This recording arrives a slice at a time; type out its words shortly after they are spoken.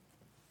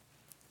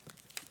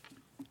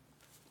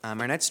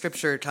Our next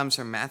scripture comes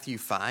from Matthew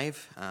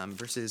 5,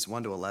 verses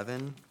 1 to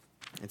 11.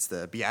 It's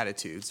the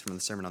Beatitudes from the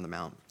Sermon on the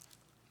Mount.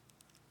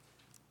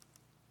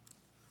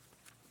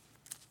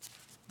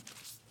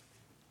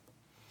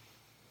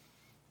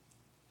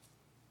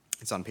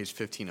 It's on page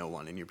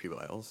 1501 in your Pew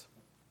Bibles.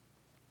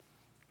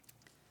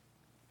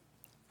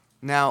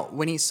 Now,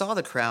 when he saw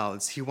the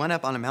crowds, he went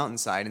up on a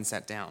mountainside and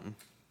sat down.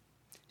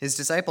 His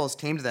disciples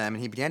came to them,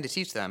 and he began to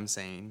teach them,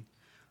 saying,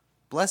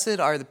 "Blessed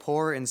are the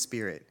poor in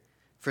spirit,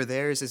 for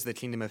theirs is the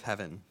kingdom of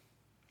heaven.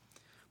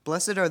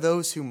 Blessed are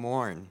those who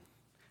mourn,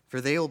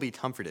 for they will be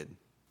comforted.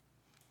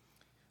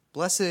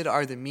 Blessed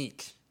are the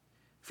meek,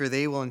 for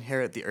they will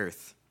inherit the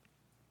earth.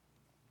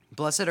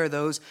 Blessed are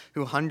those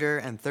who hunger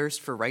and thirst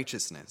for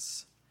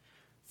righteousness,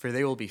 for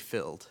they will be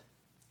filled.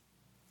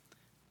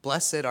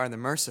 Blessed are the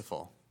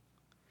merciful,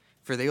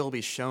 for they will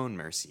be shown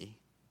mercy.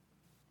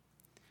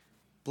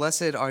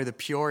 Blessed are the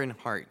pure in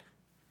heart,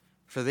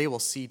 for they will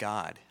see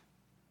God.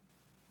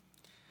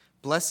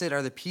 Blessed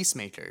are the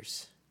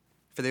peacemakers,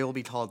 for they will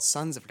be called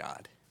sons of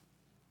God.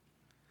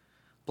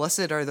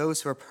 Blessed are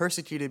those who are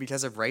persecuted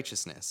because of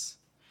righteousness,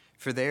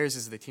 for theirs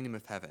is the kingdom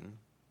of heaven.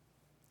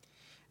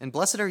 And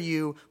blessed are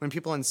you when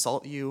people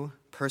insult you,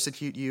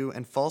 persecute you,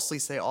 and falsely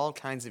say all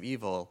kinds of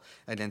evil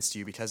against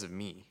you because of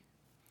me.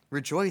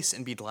 Rejoice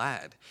and be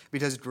glad,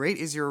 because great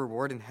is your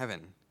reward in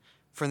heaven.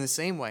 For in the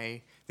same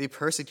way they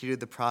persecuted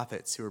the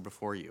prophets who were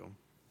before you."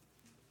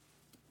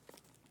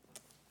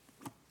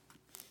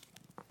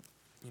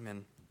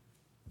 Amen.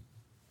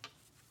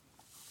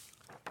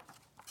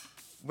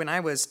 When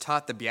I was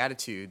taught the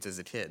Beatitudes as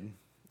a kid,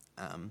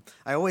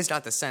 I always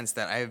got the sense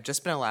that I have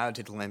just been allowed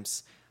to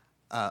glimpse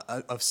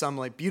of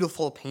some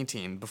beautiful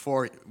painting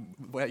before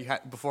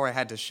I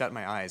had to shut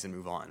my eyes and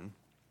move on.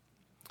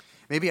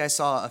 Maybe I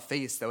saw a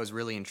face that was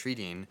really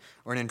intriguing,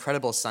 or an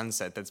incredible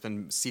sunset that's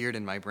been seared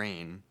in my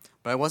brain,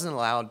 but I wasn't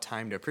allowed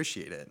time to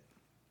appreciate it.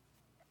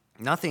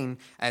 Nothing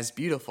as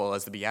beautiful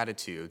as the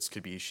Beatitudes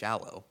could be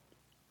shallow.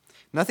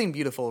 Nothing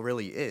beautiful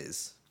really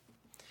is.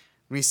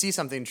 When you see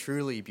something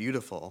truly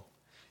beautiful,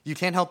 you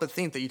can't help but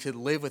think that you could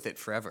live with it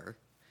forever,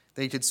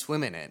 that you could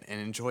swim in it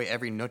and enjoy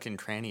every nook and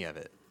cranny of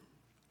it.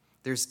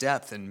 There's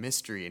depth and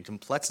mystery and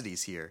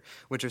complexities here,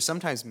 which are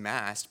sometimes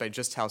masked by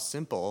just how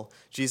simple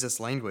Jesus'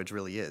 language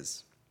really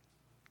is.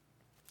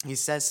 He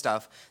says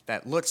stuff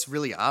that looks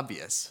really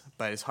obvious,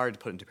 but is hard to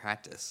put into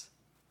practice.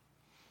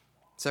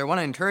 So I want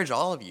to encourage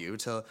all of you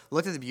to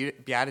look at the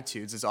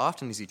Beatitudes as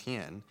often as you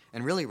can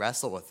and really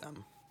wrestle with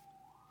them.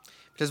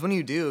 Because when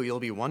you do, you'll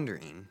be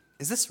wondering,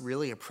 is this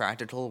really a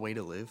practical way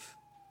to live?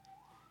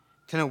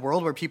 Can a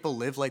world where people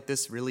live like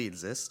this really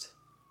exist?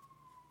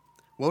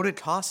 What would it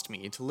cost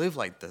me to live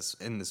like this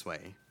in this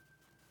way?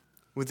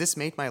 Would this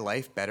make my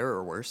life better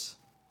or worse?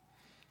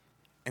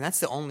 And that's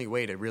the only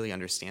way to really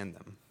understand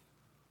them.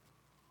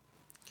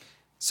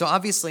 So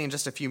obviously, in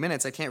just a few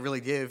minutes, I can't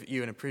really give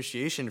you an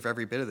appreciation for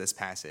every bit of this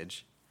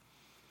passage.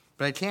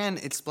 But I can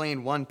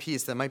explain one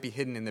piece that might be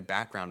hidden in the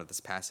background of this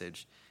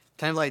passage.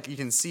 Kind of like you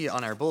can see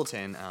on our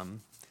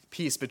bulletin,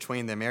 peace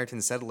between the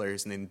American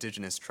settlers and the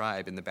indigenous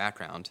tribe in the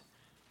background.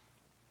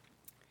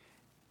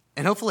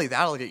 And hopefully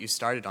that'll get you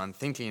started on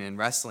thinking and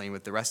wrestling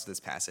with the rest of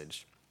this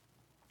passage,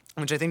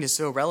 which I think is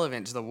so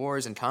relevant to the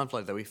wars and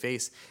conflict that we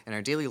face in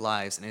our daily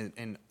lives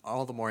and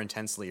all the more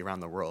intensely around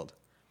the world.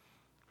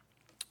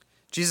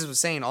 Jesus was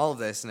saying all of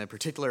this in a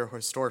particular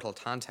historical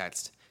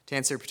context to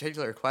answer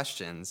particular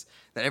questions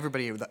that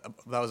everybody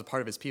that was a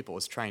part of his people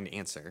was trying to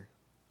answer.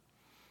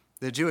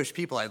 The Jewish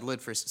people had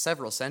lived for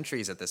several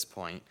centuries at this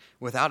point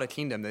without a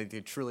kingdom that they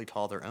could truly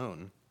call their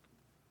own.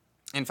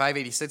 In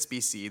 586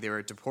 BC, they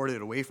were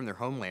deported away from their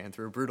homeland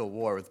through a brutal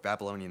war with the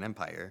Babylonian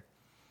Empire.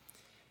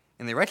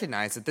 And they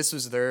recognized that this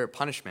was their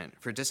punishment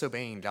for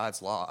disobeying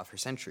God's law for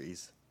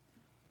centuries.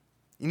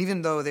 And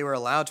even though they were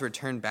allowed to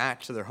return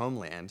back to their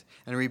homeland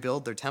and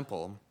rebuild their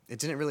temple, it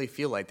didn't really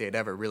feel like they had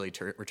ever really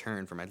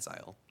returned from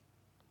exile.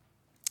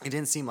 It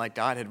didn't seem like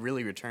God had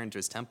really returned to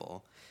his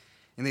temple,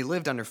 and they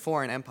lived under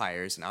foreign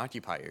empires and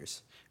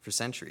occupiers for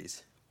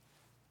centuries.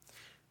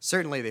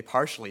 Certainly, they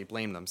partially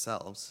blamed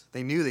themselves.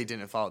 They knew they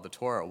didn't follow the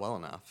Torah well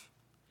enough.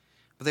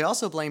 But they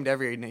also blamed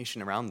every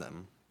nation around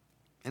them.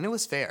 And it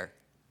was fair.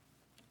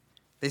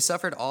 They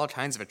suffered all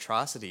kinds of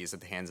atrocities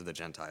at the hands of the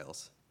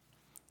Gentiles.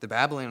 The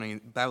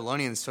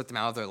Babylonians took them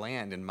out of their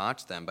land and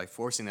mocked them by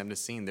forcing them to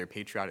sing their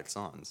patriotic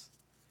songs.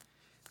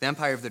 The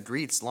empire of the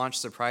Greeks launched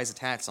surprise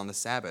attacks on the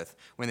Sabbath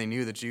when they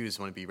knew the Jews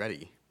wouldn't be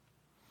ready.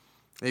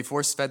 They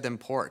force-fed them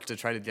pork to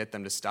try to get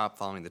them to stop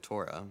following the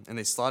Torah, and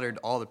they slaughtered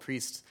all the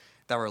priests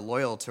that were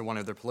loyal to one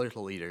of their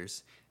political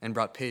leaders and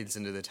brought pigs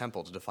into the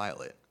temple to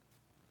defile it.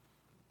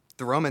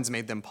 The Romans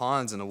made them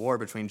pawns in a war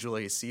between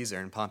Julius Caesar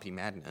and Pompey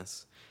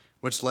Magnus,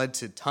 which led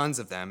to tons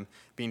of them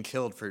being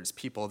killed for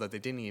people that they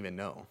didn't even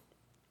know.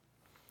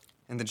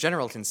 And the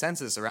general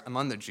consensus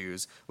among the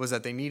Jews was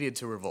that they needed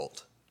to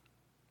revolt.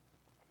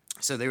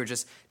 So they were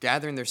just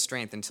gathering their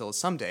strength until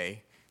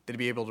someday they'd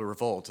be able to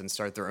revolt and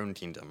start their own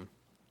kingdom.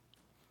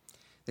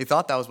 They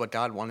thought that was what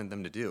God wanted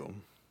them to do.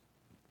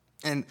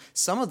 And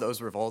some of those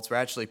revolts were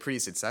actually pretty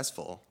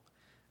successful.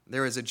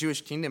 there was a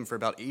Jewish kingdom for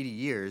about 80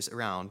 years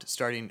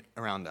starting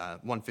around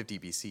 150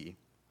 BC.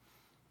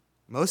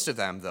 Most of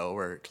them, though,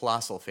 were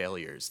colossal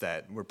failures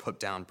that were put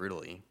down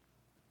brutally.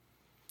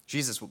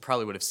 Jesus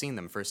probably would have seen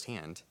them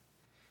firsthand.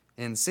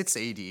 In 6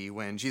 AD,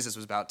 when Jesus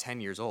was about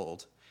 10 years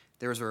old,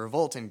 there was a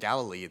revolt in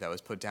Galilee that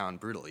was put down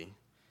brutally.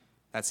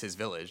 That's his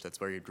village. That's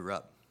where he grew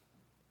up.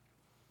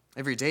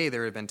 Every day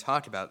there had been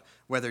talk about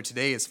whether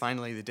today is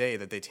finally the day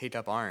that they take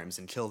up arms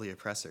and kill the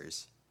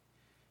oppressors.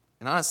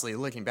 And honestly,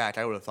 looking back,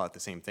 I would have thought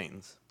the same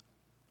things.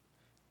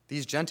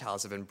 These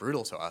Gentiles have been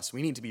brutal to us.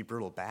 We need to be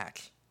brutal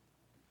back.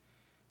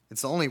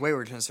 It's the only way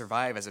we're going to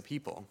survive as a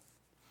people.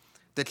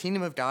 The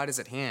kingdom of God is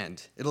at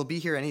hand. It'll be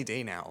here any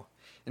day now.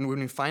 And when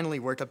we finally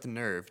work up the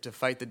nerve to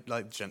fight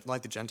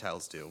like the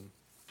Gentiles do.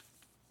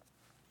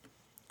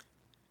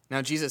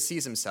 Now Jesus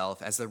sees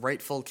himself as the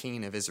rightful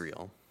king of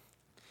Israel.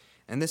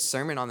 And this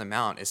Sermon on the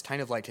Mount is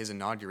kind of like his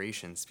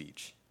inauguration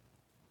speech.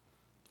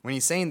 When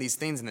he's saying these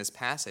things in this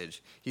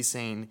passage, he's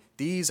saying,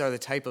 these are the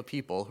type of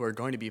people who are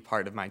going to be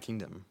part of my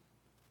kingdom.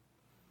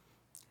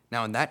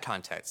 Now in that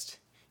context,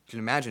 you can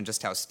imagine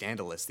just how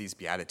scandalous these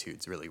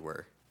Beatitudes really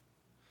were.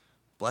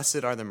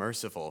 Blessed are the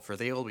merciful, for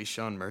they will be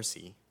shown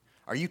mercy.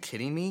 Are you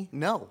kidding me?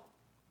 No.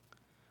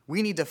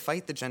 We need to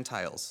fight the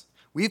Gentiles.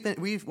 When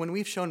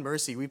we've shown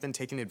mercy, we've been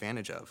taken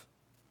advantage of.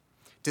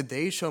 Did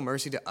they show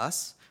mercy to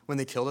us when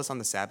they killed us on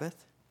the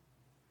Sabbath?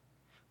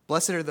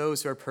 Blessed are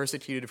those who are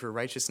persecuted for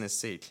righteousness'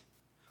 sake.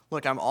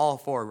 Look, I'm all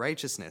for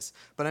righteousness,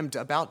 but I'm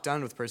about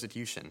done with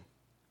persecution.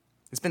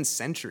 It's been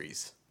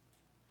centuries.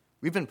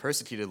 We've been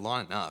persecuted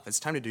long enough. It's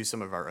time to do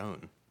some of our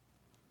own.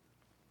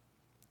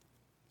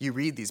 You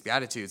read these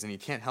Beatitudes and you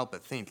can't help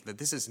but think that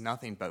this is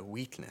nothing but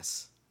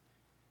weakness.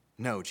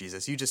 No,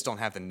 Jesus, you just don't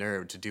have the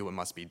nerve to do what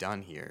must be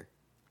done here.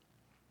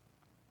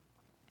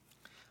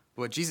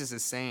 But what Jesus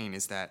is saying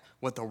is that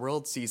what the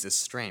world sees as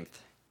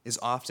strength is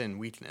often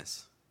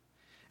weakness.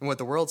 And what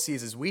the world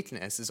sees as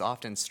weakness is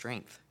often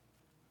strength.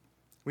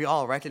 We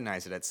all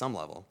recognize it at some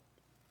level.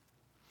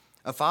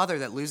 A father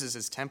that loses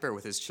his temper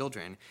with his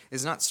children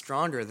is not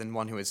stronger than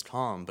one who is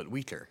calm, but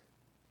weaker.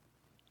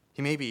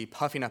 He may be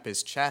puffing up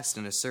his chest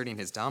and asserting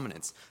his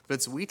dominance, but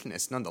it's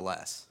weakness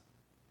nonetheless.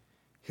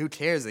 Who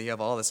cares that you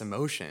have all this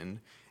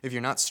emotion if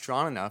you're not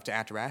strong enough to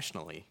act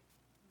rationally?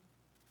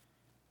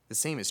 The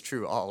same is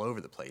true all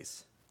over the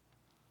place.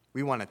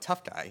 We want a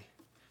tough guy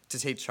to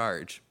take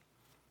charge.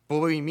 But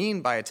what we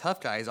mean by a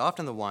tough guy is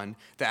often the one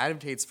that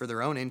advocates for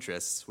their own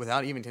interests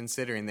without even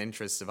considering the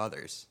interests of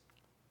others.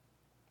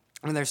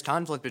 When there's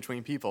conflict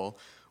between people,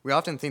 we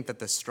often think that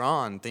the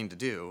strong thing to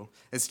do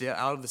is to get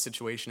out of the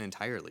situation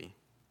entirely.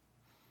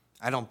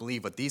 I don't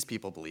believe what these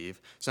people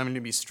believe, so I'm going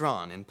to be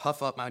strong and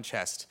puff up my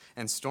chest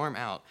and storm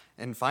out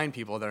and find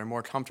people that are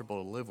more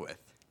comfortable to live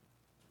with.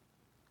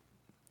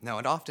 No,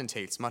 it often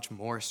takes much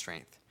more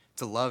strength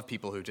to love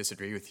people who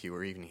disagree with you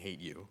or even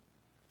hate you.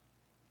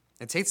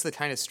 It takes the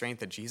kind of strength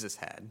that Jesus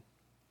had.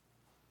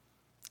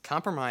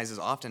 Compromise is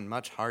often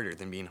much harder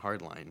than being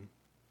hardline.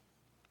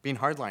 Being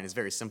hardline is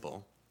very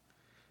simple.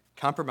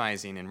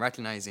 Compromising and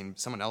recognizing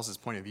someone else's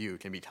point of view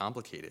can be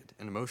complicated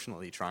and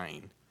emotionally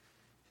trying.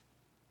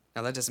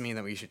 Now, that doesn't mean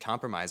that we should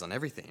compromise on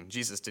everything.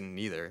 Jesus didn't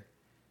either.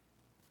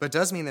 But it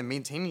does mean that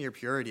maintaining your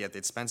purity at the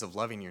expense of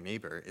loving your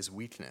neighbor is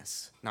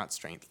weakness, not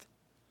strength.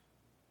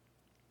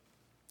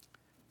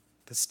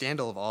 The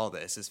scandal of all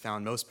this is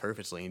found most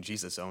perfectly in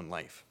Jesus' own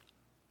life.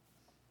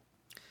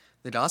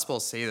 The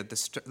Gospels say that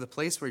the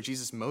place where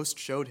Jesus most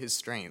showed his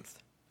strength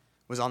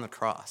was on the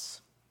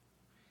cross,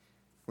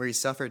 where he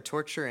suffered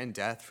torture and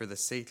death for the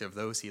sake of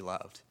those he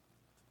loved.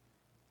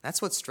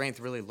 That's what strength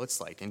really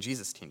looks like in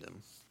Jesus'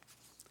 kingdom.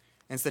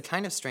 And it's the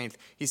kind of strength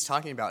he's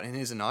talking about in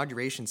his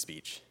inauguration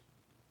speech.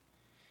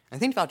 And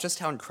think about just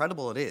how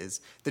incredible it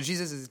is that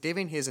Jesus is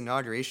giving his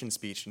inauguration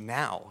speech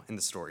now in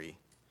the story,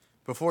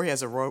 before he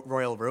has a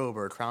royal robe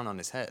or a crown on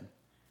his head.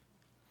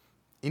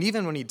 And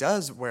even when he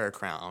does wear a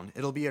crown,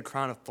 it'll be a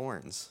crown of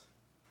thorns.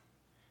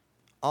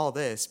 All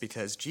this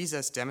because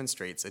Jesus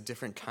demonstrates a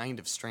different kind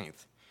of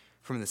strength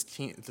from the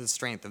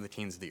strength of the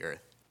kings of the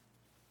earth.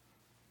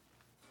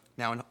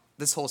 Now, in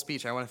this whole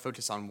speech, I want to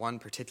focus on one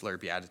particular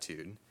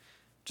beatitude,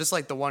 just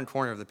like the one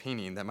corner of the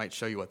painting that might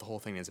show you what the whole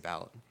thing is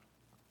about.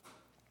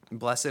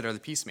 Blessed are the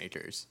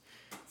peacemakers,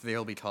 for they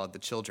will be called the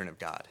children of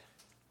God.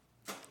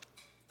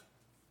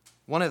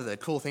 One of the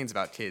cool things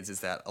about kids is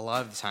that a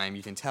lot of the time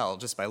you can tell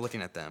just by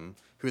looking at them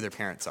who their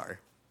parents are.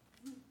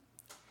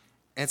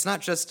 And it's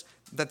not just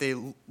that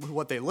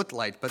what they look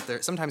like, but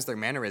sometimes their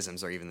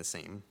mannerisms are even the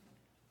same.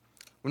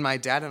 When my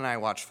dad and I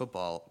watch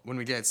football, when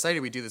we get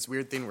excited, we do this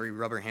weird thing where we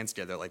rub our hands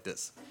together like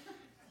this.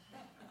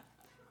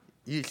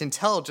 You can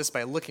tell just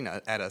by looking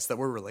at us that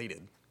we're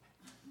related.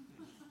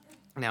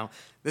 Now,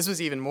 this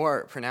was even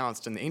more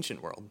pronounced in the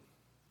ancient world.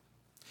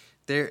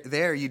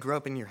 There you grew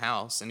up in your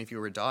house, and if you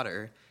were a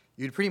daughter,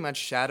 you'd pretty much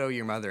shadow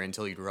your mother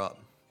until you grew up.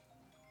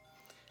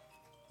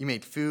 You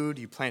made food,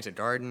 you planted a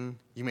garden,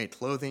 you made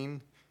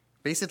clothing.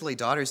 Basically,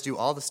 daughters do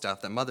all the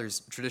stuff that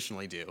mothers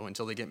traditionally do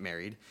until they get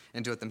married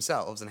and do it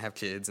themselves and have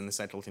kids, and the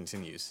cycle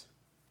continues.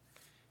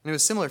 And it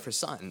was similar for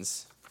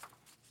sons.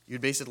 You'd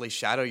basically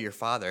shadow your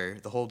father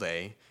the whole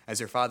day as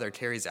your father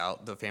carries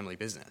out the family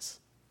business.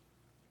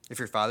 If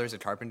your father is a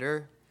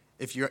carpenter,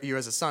 you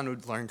as a son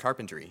would learn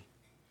carpentry.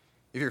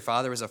 If your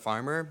father was a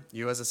farmer,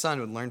 you as a son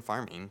would learn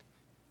farming.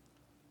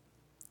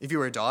 If you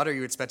were a daughter,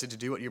 you were expected to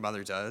do what your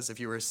mother does. If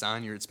you were a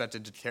son, you were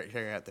expected to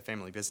carry out the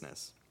family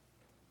business.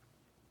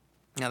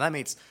 Now that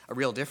makes a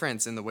real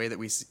difference in the way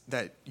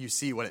that you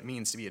see what it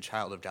means to be a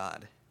child of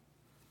God.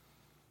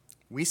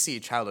 We see a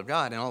child of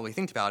God, and all we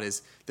think about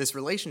is this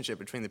relationship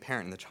between the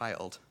parent and the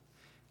child,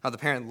 how the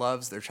parent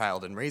loves their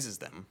child and raises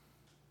them.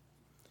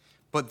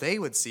 What they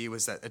would see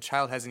was that a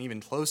child has an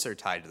even closer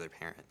tie to their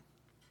parent.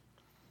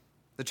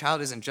 The child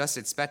isn't just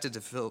expected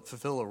to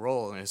fulfill a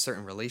role in a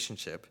certain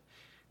relationship.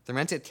 They're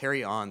meant to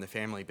carry on the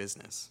family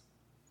business.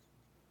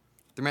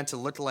 They're meant to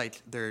look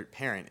like their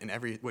parent in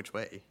every which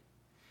way.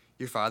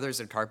 Your father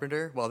is a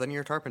carpenter, well, then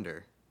you're a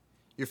carpenter.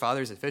 Your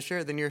father is a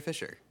fisher, then you're a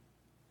fisher.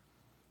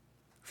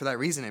 For that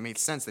reason, it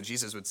makes sense that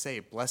Jesus would say,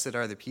 "Blessed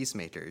are the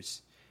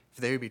peacemakers,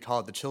 for they would be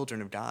called the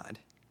children of God."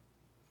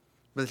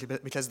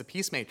 Because the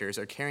peacemakers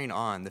are carrying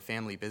on the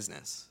family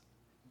business.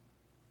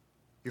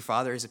 Your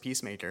father is a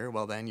peacemaker,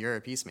 well, then you're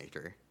a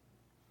peacemaker.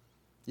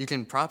 You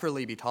can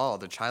properly be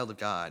called a child of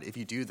God if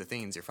you do the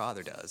things your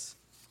father does.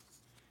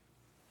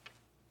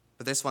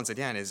 But this, once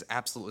again, is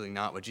absolutely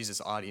not what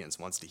Jesus' audience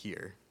wants to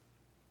hear.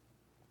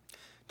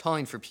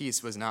 Calling for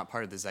peace was not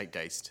part of the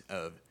zeitgeist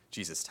of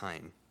Jesus'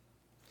 time.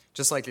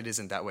 Just like it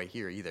isn't that way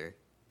here either.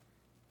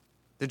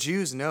 The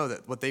Jews know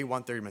that what they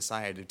want their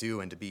Messiah to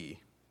do and to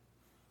be.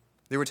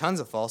 There were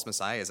tons of false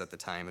messiahs at the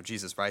time of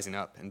Jesus rising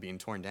up and being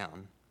torn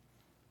down.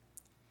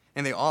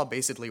 And they all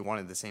basically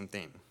wanted the same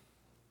thing.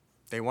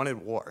 They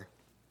wanted war.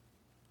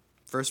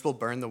 First we'll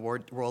burn the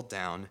world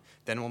down,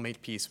 then we'll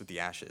make peace with the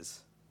ashes.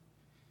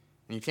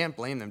 And you can't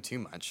blame them too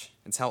much.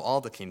 It's how all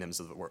the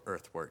kingdoms of the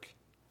earth work.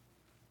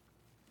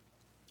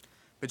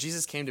 But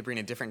Jesus came to bring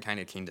a different kind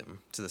of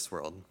kingdom to this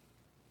world.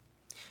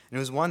 And it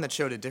was one that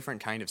showed a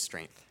different kind of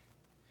strength,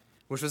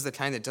 which was the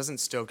kind that doesn't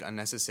stoke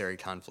unnecessary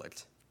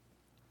conflict.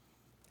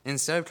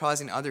 Instead of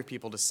causing other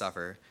people to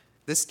suffer,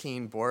 this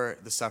king bore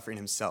the suffering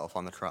himself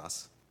on the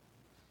cross.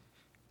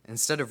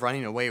 Instead of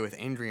running away with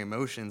angry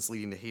emotions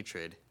leading to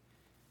hatred,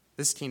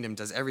 this kingdom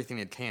does everything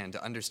it can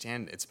to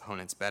understand its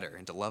opponents better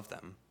and to love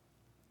them.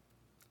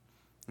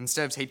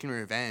 Instead of taking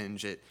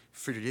revenge, it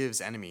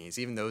forgives enemies,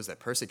 even those that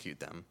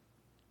persecute them.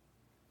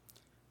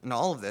 And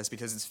all of this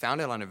because it's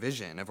founded on a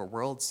vision of a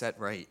world set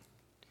right,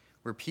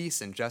 where peace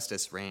and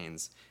justice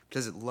reigns,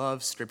 because it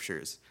loves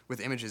scriptures, with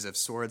images of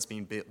swords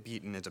being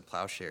beaten into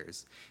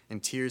plowshares,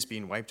 and tears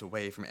being wiped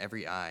away from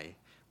every eye,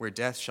 where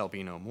death shall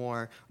be no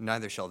more,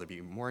 neither shall there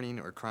be mourning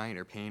or crying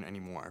or pain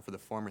anymore, for the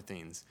former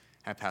things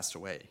have passed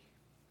away.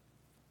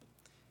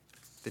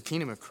 The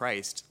kingdom of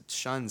Christ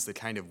shuns the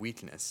kind of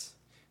weakness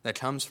that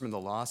comes from the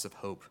loss of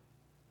hope,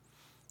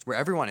 where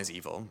everyone is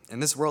evil,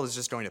 and this world is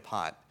just going to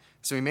pot,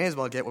 so we may as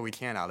well get what we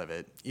can out of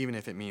it, even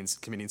if it means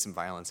committing some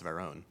violence of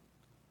our own.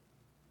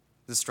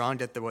 The strong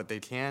get what they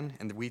can,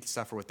 and the weak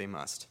suffer what they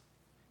must.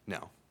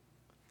 No.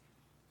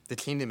 The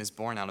kingdom is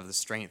born out of the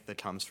strength that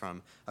comes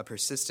from a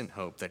persistent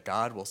hope that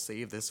God will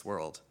save this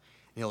world,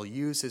 and he'll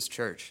use his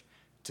church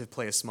to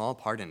play a small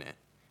part in it,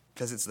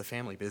 because it's the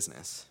family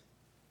business.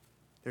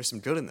 There's some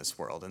good in this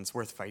world, and it's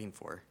worth fighting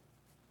for.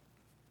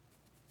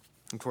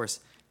 Of course,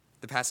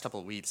 the past couple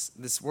of weeks,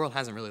 this world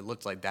hasn't really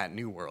looked like that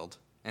new world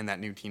and that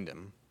new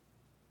kingdom.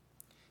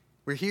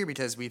 We're here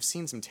because we've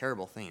seen some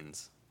terrible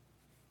things.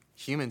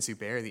 Humans who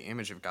bear the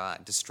image of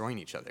God destroying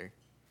each other.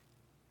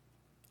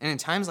 And in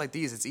times like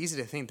these, it's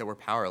easy to think that we're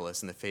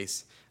powerless in the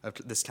face of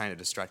this kind of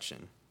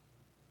destruction.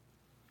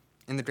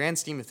 In the grand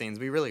scheme of things,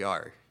 we really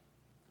are.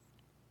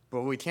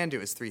 But what we can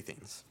do is three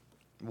things.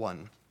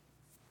 1,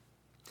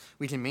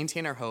 we can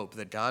maintain our hope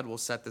that God will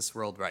set this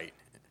world right,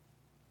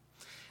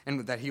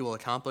 and that he will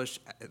accomplish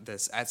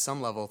this at some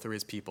level through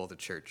his people, the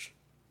church.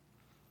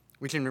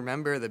 We can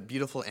remember the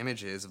beautiful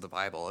images of the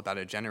Bible about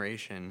a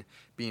generation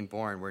being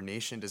born where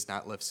nation does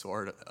not lift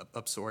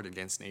up sword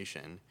against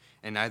nation,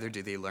 and neither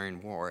do they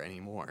learn war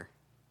anymore.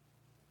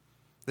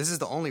 This is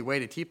the only way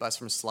to keep us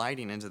from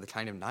sliding into the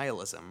kind of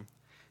nihilism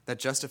that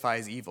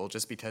justifies evil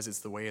just because it's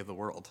the way of the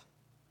world.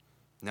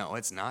 No,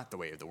 it's not the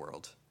way of the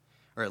world,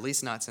 or at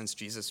least not since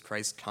Jesus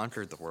Christ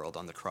conquered the world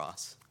on the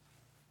cross.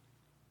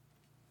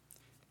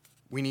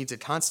 We need to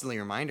constantly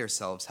remind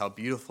ourselves how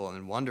beautiful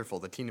and wonderful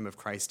the kingdom of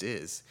Christ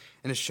is,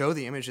 and to show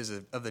the images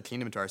of the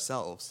kingdom to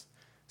ourselves,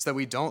 so that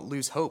we don't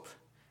lose hope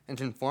and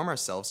conform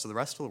ourselves to the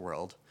rest of the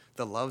world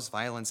that loves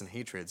violence and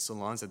hatred so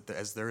long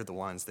as they're the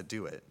ones that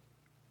do it.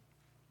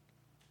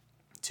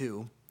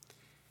 2,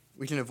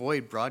 we can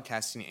avoid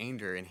broadcasting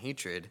anger and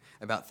hatred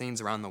about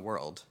things around the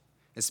world,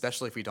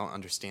 especially if we don't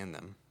understand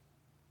them.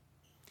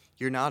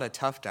 You're not a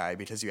tough guy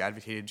because you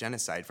advocated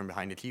genocide from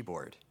behind a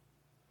keyboard.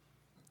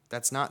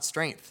 That's not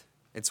strength.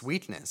 It's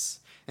weakness,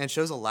 and it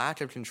shows a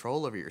lack of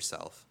control over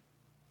yourself.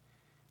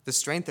 The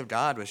strength of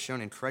God was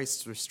shown in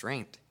Christ's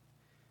restraint,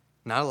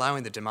 not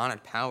allowing the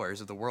demonic powers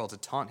of the world to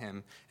taunt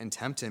him and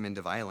tempt him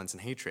into violence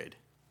and hatred,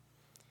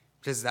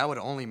 because that would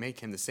only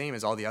make him the same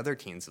as all the other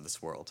kings of this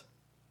world.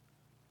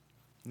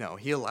 No,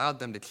 he allowed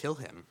them to kill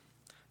him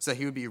so that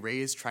he would be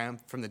raised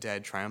from the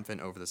dead,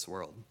 triumphant over this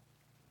world.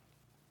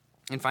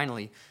 And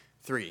finally,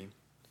 3,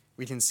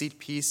 we can seek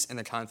peace in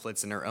the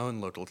conflicts in our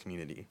own local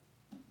community.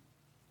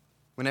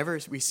 Whenever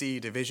we see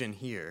division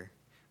here,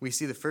 we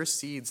see the first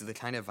seeds of the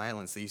kind of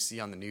violence that you see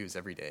on the news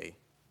every day.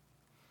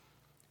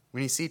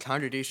 When you see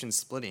congregations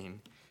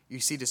splitting, you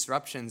see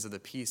disruptions of the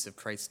peace of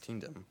Christ's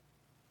kingdom.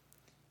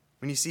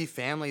 When you see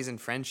families and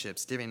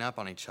friendships giving up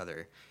on each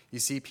other, you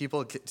see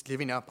people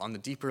giving up on the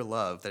deeper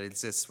love that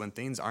exists when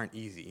things aren't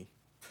easy.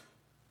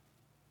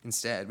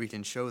 Instead, we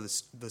can show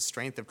the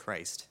strength of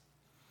Christ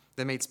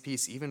that makes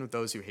peace even with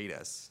those who hate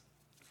us.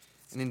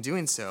 And in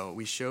doing so,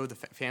 we show the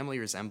family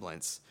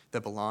resemblance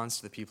that belongs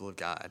to the people of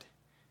God,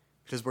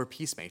 because we're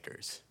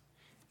peacemakers.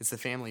 It's the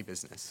family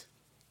business.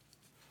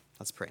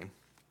 Let's pray.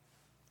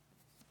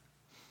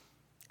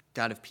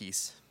 God of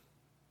peace,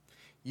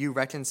 you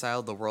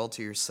reconciled the world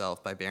to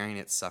yourself by bearing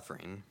its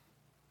suffering.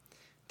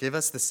 Give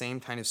us the same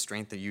kind of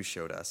strength that you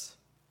showed us,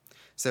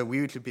 so that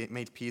we could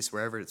make peace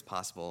wherever it's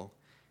possible,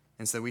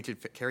 and so that we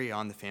could carry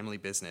on the family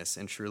business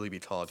and truly be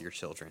called your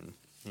children.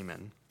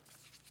 Amen.